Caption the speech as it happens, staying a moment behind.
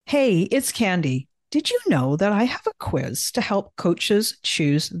Hey, it's Candy. Did you know that I have a quiz to help coaches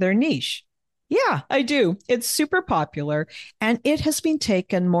choose their niche? Yeah, I do. It's super popular and it has been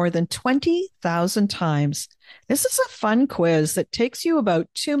taken more than 20,000 times. This is a fun quiz that takes you about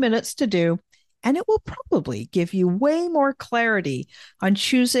 2 minutes to do, and it will probably give you way more clarity on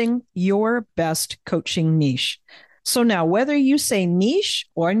choosing your best coaching niche. So now, whether you say niche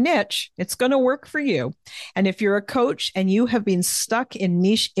or niche, it's going to work for you. And if you're a coach and you have been stuck in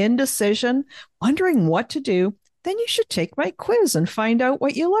niche indecision, wondering what to do, then you should take my quiz and find out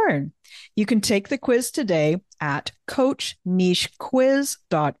what you learn. You can take the quiz today at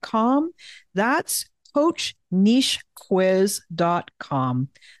coachnichequiz.com. That's coachnichequiz.com.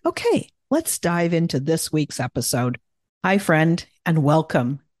 Okay, let's dive into this week's episode. Hi, friend, and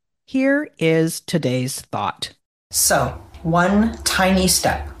welcome. Here is today's thought. So, one tiny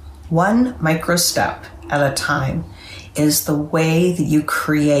step, one micro step at a time is the way that you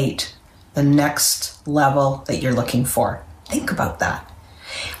create the next level that you're looking for. Think about that.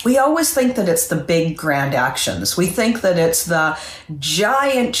 We always think that it's the big grand actions. We think that it's the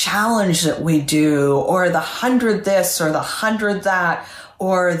giant challenge that we do, or the 100 this or the 100 that,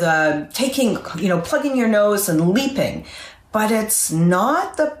 or the plugging your nose and leaping. But it's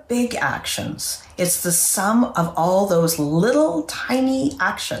not the big actions. It's the sum of all those little tiny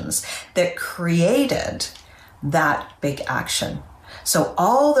actions that created that big action. So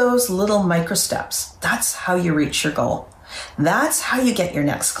all those little micro steps, that's how you reach your goal. That's how you get your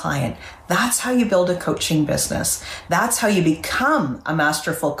next client. That's how you build a coaching business. That's how you become a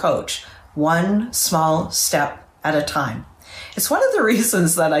masterful coach, one small step at a time. It's one of the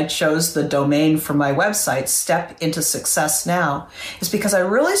reasons that I chose the domain for my website, Step Into Success Now, is because I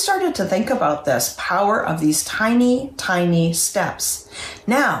really started to think about this power of these tiny, tiny steps.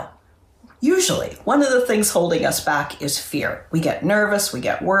 Now, usually, one of the things holding us back is fear. We get nervous, we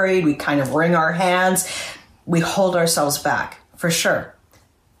get worried, we kind of wring our hands, we hold ourselves back, for sure.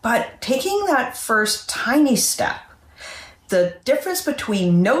 But taking that first tiny step, the difference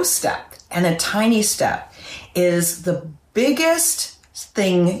between no step and a tiny step is the biggest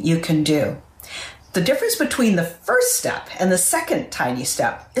thing you can do. The difference between the first step and the second tiny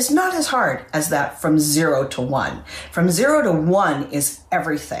step is not as hard as that from 0 to 1. From 0 to 1 is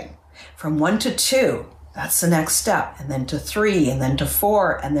everything. From 1 to 2, that's the next step, and then to 3, and then to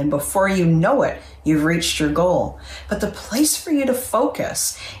 4, and then before you know it, you've reached your goal. But the place for you to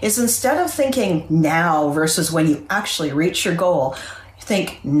focus is, instead of thinking now versus when you actually reach your goal,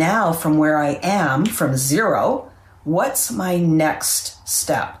 think now from where I am, from 0. What's my next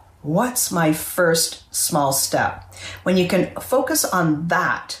step? What's my first small step? When you can focus on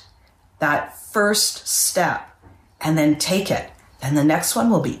that first step, and then take it, then the next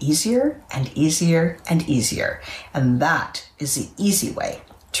one will be easier and easier and easier. And that is the easy way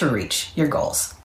to reach your goals.